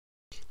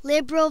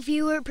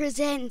LiberalViewer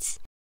presents.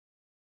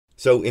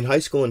 So in high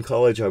school and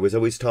college, I was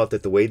always taught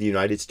that the way the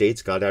United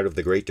States got out of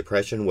the Great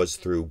Depression was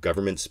through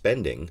government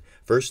spending.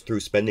 First through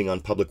spending on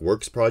public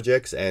works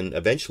projects, and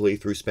eventually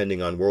through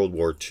spending on World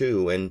War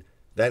II. And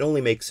that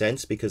only makes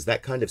sense because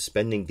that kind of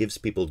spending gives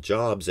people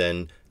jobs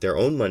and their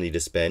own money to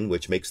spend,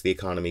 which makes the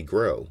economy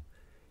grow.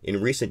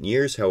 In recent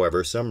years,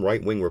 however, some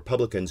right-wing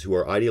Republicans who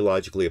are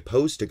ideologically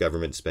opposed to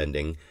government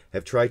spending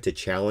have tried to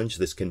challenge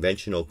this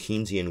conventional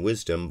Keynesian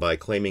wisdom by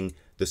claiming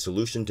the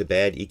solution to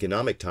bad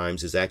economic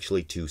times is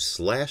actually to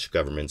slash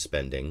government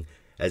spending,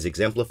 as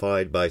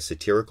exemplified by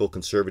satirical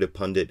conservative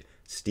pundit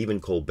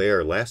Stephen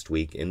Colbert last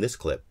week in this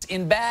clip.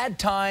 In bad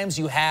times,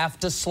 you have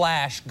to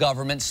slash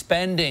government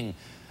spending.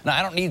 Now,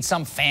 I don't need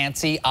some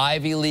fancy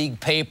Ivy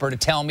League paper to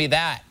tell me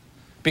that,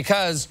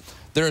 because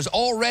there's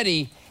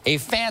already a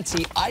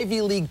fancy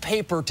Ivy League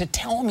paper to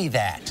tell me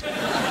that.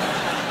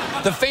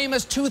 The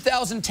famous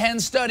 2010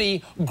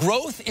 study,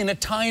 Growth in a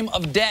Time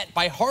of Debt,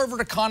 by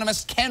Harvard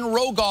economists Ken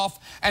Rogoff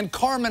and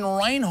Carmen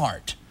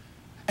Reinhart.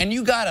 And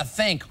you gotta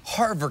think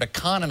Harvard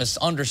economists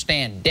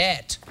understand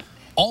debt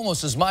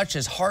almost as much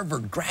as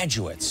Harvard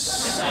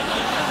graduates.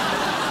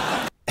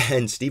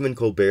 And Stephen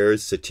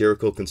Colbert's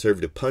satirical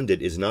conservative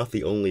pundit is not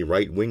the only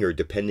right-winger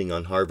depending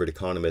on Harvard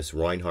economists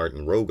Reinhart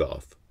and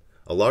Rogoff.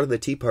 A lot of the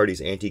Tea Party's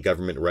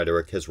anti-government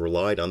rhetoric has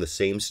relied on the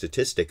same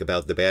statistic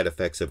about the bad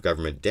effects of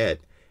government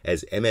debt,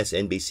 as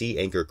MSNBC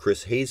anchor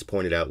Chris Hayes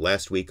pointed out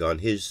last week on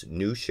his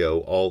new show,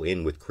 All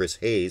In with Chris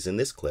Hayes, in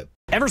this clip.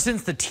 Ever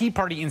since the Tea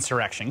Party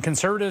insurrection,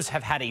 conservatives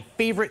have had a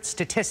favorite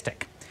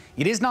statistic.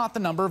 It is not the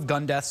number of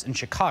gun deaths in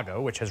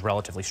Chicago, which has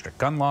relatively strict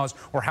gun laws,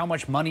 or how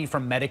much money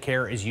from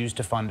Medicare is used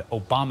to fund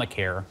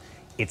Obamacare.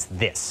 It's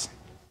this.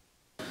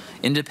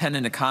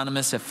 Independent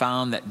economists have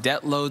found that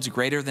debt loads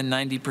greater than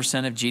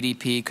 90% of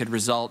GDP could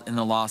result in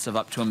the loss of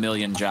up to 1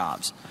 million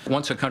jobs.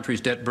 Once a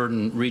country's debt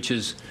burden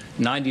reaches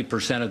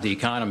 90% of the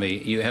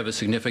economy, you have a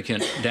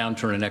significant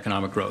downturn in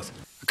economic growth.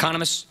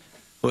 Economists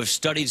who have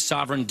studied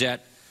sovereign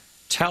debt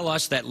tell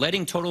us that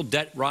letting total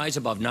debt rise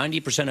above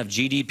 90% of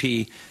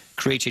GDP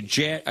creates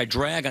a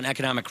drag on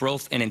economic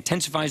growth and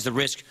intensifies the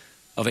risk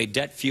of a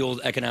debt-fueled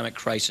economic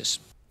crisis.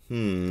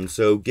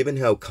 So given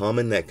how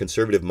common that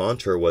conservative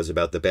mantra was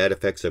about the bad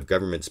effects of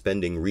government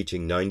spending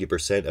reaching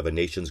 90% of a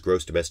nation's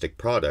gross domestic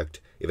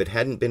product, if it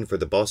hadn't been for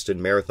the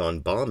Boston Marathon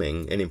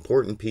bombing, an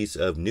important piece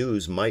of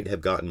news might have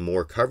gotten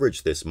more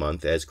coverage this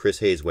month, as Chris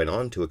Hayes went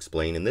on to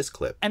explain in this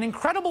clip. An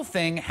incredible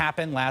thing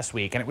happened last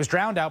week, and it was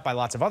drowned out by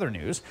lots of other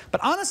news.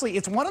 But honestly,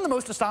 it's one of the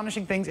most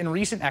astonishing things in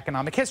recent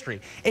economic history.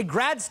 A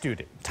grad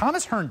student,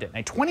 Thomas Herndon,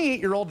 a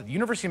 28-year-old at the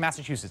University of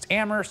Massachusetts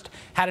Amherst,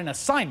 had an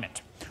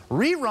assignment.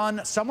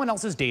 Rerun someone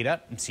else's data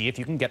and see if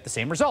you can get the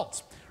same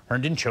results.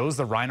 Herndon chose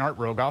the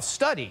Reinhart-Rogoff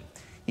study.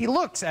 He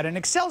looks at an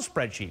Excel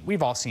spreadsheet.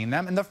 We've all seen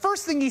them. And the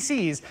first thing he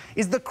sees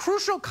is the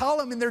crucial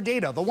column in their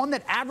data, the one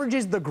that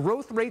averages the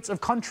growth rates of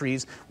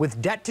countries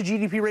with debt to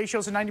GDP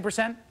ratios of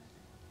 90%,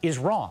 is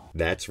wrong.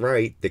 That's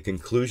right. The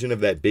conclusion of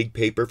that big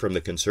paper from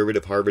the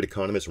conservative Harvard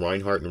economists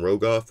Reinhart and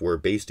Rogoff were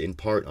based in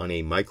part on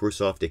a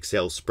Microsoft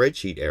Excel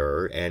spreadsheet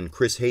error, and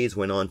Chris Hayes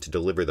went on to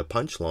deliver the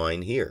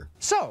punchline here.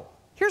 So,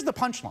 here's the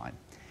punchline.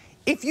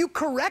 If you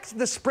correct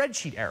the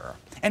spreadsheet error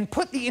and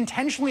put the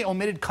intentionally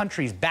omitted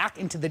countries back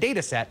into the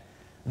data set,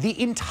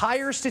 the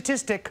entire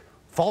statistic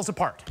falls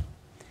apart.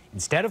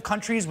 Instead of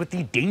countries with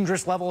the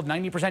dangerous level of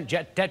 90%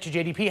 debt to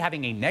GDP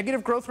having a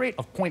negative growth rate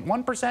of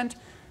 0.1%,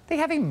 they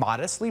have a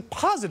modestly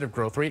positive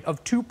growth rate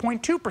of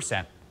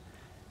 2.2%.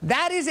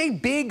 That is a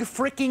big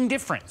freaking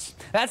difference.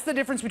 That's the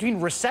difference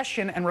between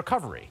recession and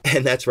recovery.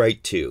 And that's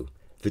right, too.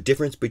 The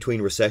difference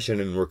between recession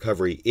and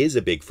recovery is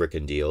a big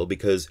frickin' deal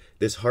because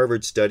this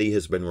Harvard study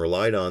has been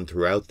relied on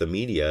throughout the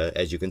media,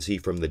 as you can see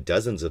from the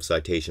dozens of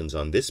citations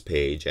on this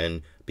page,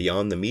 and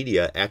beyond the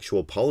media,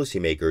 actual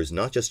policymakers,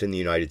 not just in the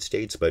United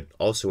States, but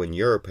also in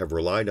Europe, have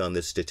relied on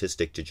this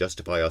statistic to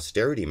justify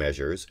austerity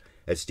measures,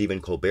 as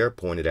Stephen Colbert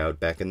pointed out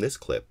back in this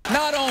clip.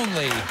 Not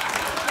only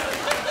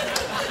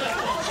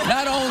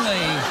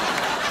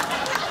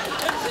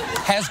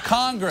has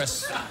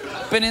Congress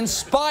been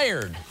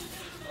inspired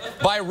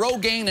by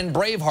Rogaine and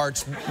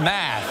Braveheart's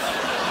math,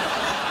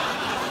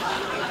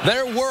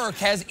 their work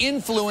has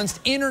influenced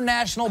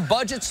international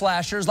budget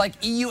slashers like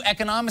EU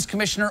Economics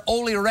Commissioner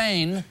Olli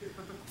Rehn,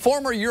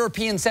 former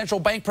European Central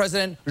Bank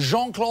President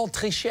Jean-Claude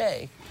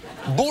Trichet,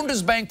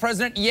 Bundesbank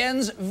President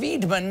Jens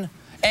Wiedmann,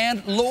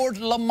 and Lord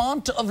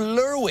Lamont of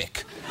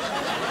Lerwick,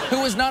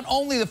 who is not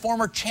only the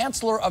former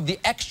Chancellor of the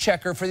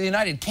Exchequer for the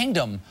United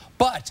Kingdom,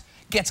 but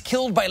gets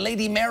killed by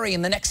Lady Mary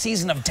in the next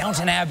season of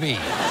Downton Abbey.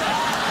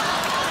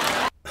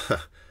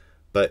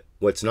 But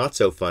what's not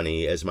so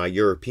funny, as my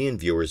European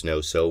viewers know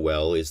so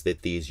well, is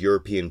that these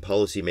European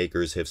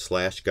policymakers have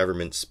slashed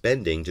government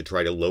spending to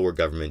try to lower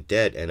government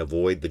debt and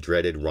avoid the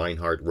dreaded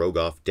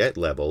Reinhart-Rogoff debt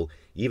level,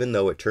 even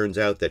though it turns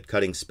out that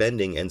cutting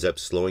spending ends up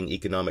slowing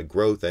economic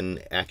growth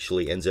and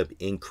actually ends up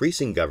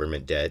increasing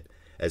government debt,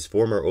 as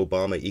former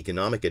Obama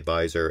economic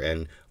advisor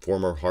and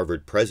former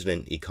Harvard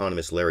president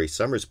economist Larry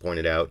Summers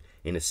pointed out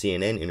in a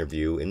CNN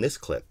interview in this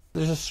clip.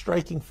 There's a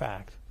striking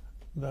fact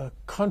the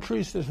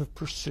countries that have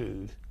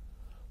pursued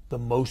the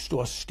most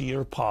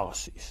austere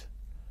policies,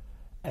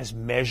 as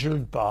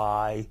measured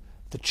by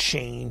the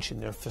change in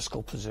their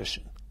fiscal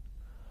position,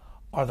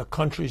 are the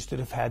countries that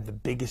have had the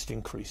biggest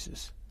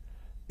increases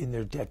in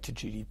their debt to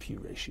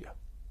GDP ratio.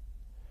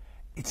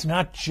 It's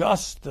not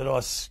just that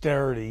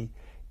austerity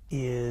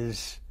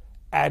is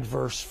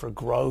adverse for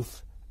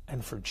growth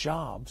and for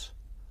jobs.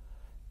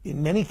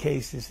 In many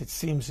cases, it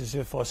seems as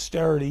if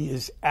austerity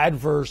is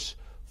adverse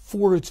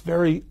for its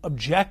very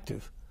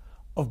objective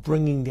of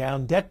bringing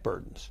down debt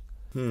burdens.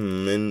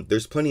 And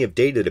there's plenty of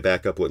data to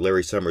back up what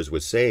Larry Summers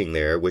was saying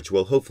there, which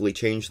will hopefully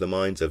change the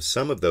minds of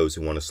some of those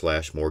who want to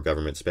slash more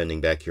government spending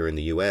back here in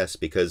the U.S.,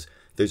 because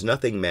there's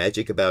nothing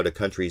magic about a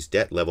country's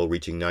debt level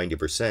reaching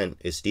 90%,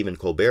 as Stephen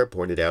Colbert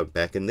pointed out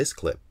back in this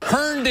clip.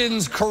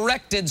 Herndon's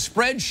corrected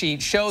spreadsheet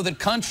showed that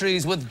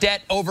countries with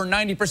debt over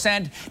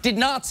 90% did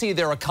not see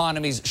their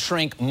economies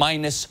shrink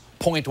minus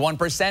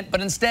 0.1%, but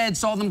instead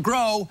saw them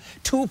grow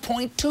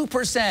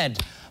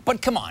 2.2%.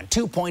 But come on,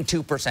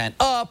 2.2%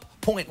 up,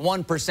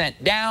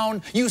 0.1%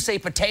 down. You say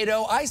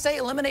potato, I say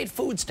eliminate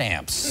food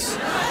stamps.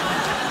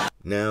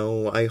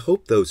 Now, I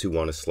hope those who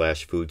want to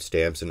slash food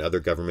stamps and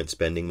other government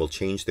spending will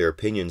change their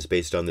opinions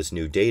based on this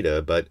new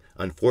data, but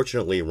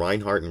unfortunately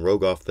Reinhardt and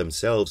Rogoff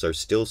themselves are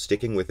still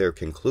sticking with their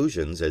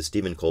conclusions, as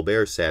Stephen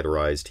Colbert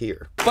satirized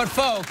here. But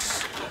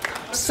folks,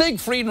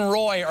 Siegfried and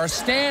Roy are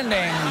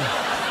standing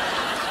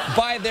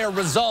by their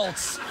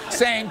results,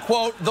 saying,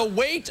 quote, the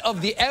weight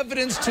of the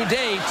evidence to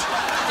date,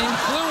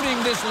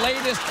 including this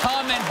latest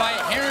comment by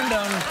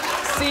Herndon,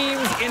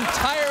 seems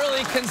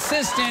entirely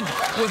consistent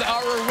with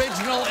our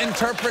original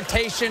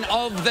interpretation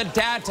of the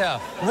data.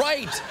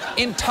 Right,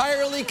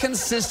 entirely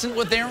consistent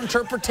with their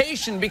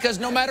interpretation, because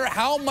no matter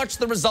how much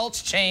the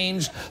results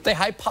change, the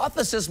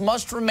hypothesis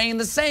must remain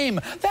the same.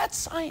 That's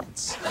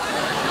science.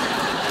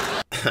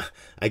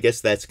 I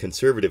guess that's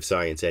conservative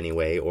science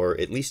anyway, or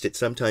at least it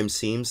sometimes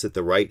seems that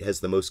the right has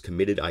the most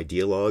committed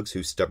ideologues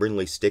who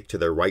stubbornly stick to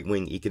their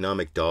right-wing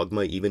economic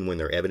dogma even when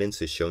their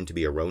evidence is shown to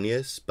be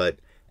erroneous. But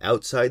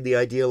outside the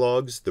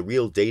ideologues, the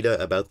real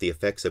data about the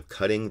effects of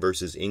cutting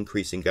versus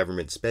increasing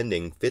government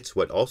spending fits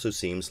what also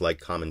seems like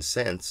common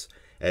sense,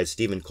 as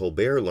Stephen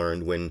Colbert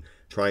learned when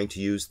trying to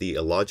use the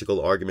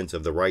illogical arguments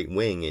of the right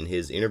wing in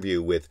his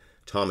interview with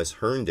Thomas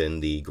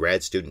Herndon, the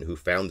grad student who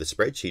found the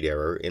spreadsheet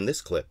error, in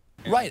this clip.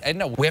 Right, I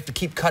know. We have to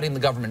keep cutting the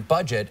government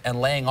budget and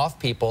laying off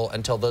people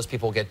until those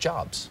people get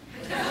jobs.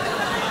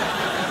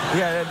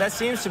 Yeah, that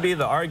seems to be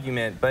the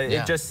argument, but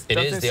it just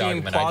doesn't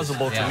seem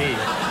plausible to me.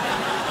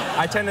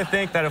 I tend to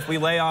think that if we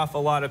lay off a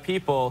lot of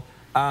people,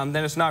 then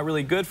it's not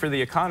really good for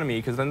the economy,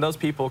 because then those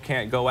people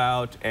can't go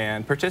out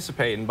and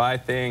participate and buy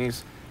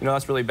things. You know,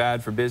 that's really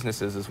bad for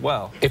businesses as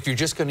well. If you're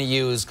just going to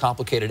use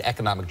complicated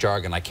economic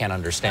jargon, I can't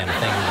understand a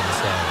thing you're going to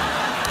say.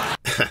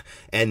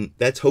 And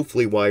that's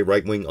hopefully why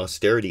right-wing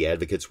austerity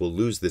advocates will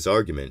lose this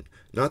argument,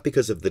 not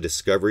because of the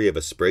discovery of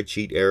a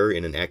spreadsheet error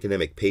in an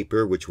academic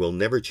paper which will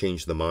never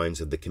change the minds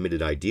of the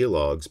committed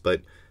ideologues,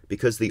 but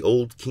because the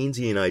old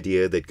Keynesian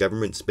idea that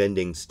government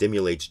spending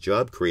stimulates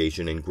job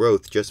creation and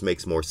growth just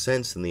makes more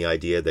sense than the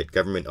idea that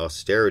government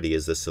austerity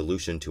is the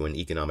solution to an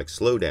economic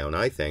slowdown,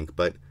 I think.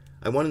 But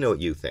I want to know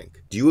what you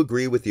think. Do you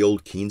agree with the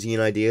old Keynesian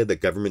idea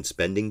that government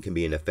spending can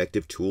be an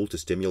effective tool to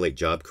stimulate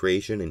job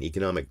creation and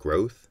economic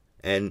growth?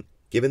 And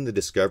given the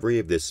discovery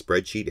of this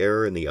spreadsheet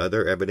error and the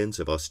other evidence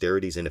of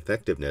austerity's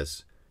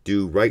ineffectiveness,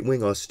 do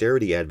right-wing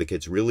austerity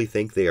advocates really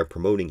think they are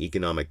promoting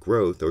economic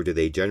growth, or do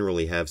they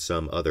generally have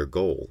some other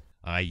goal?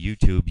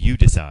 YouTube, you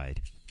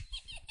decide.